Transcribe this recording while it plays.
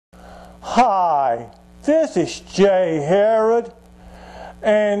Hi, this is Jay Herod,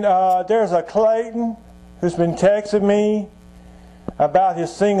 and there's a Clayton who's been texting me about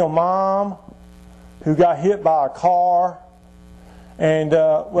his single mom who got hit by a car, and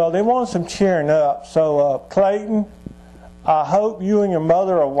well, they want some cheering up. So Clayton, I hope you and your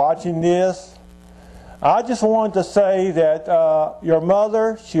mother are watching this. I just wanted to say that your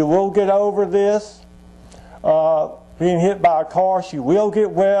mother, she will get over this. Being hit by a car, she will get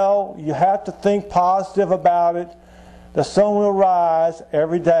well. You have to think positive about it. The sun will rise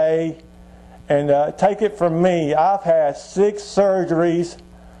every day. And take it from me, I've had 6 surgeries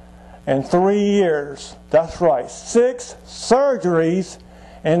in 3 years. That's right, 6 surgeries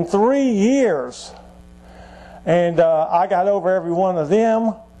in 3 years. And I got over every one of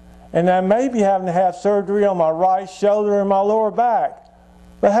them. And I may be having to have surgery on my right shoulder and my lower back.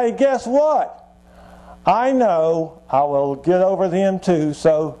 But hey, guess what? I know I will get over them too.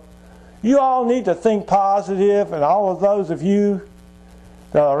 So you all need to think positive, and all of those of you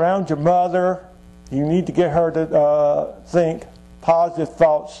that are around your mother, you need to get her to think positive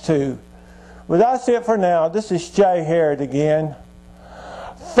thoughts too. Well, that's it for now. This is Jay Herod again.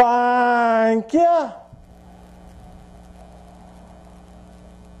 Thank you.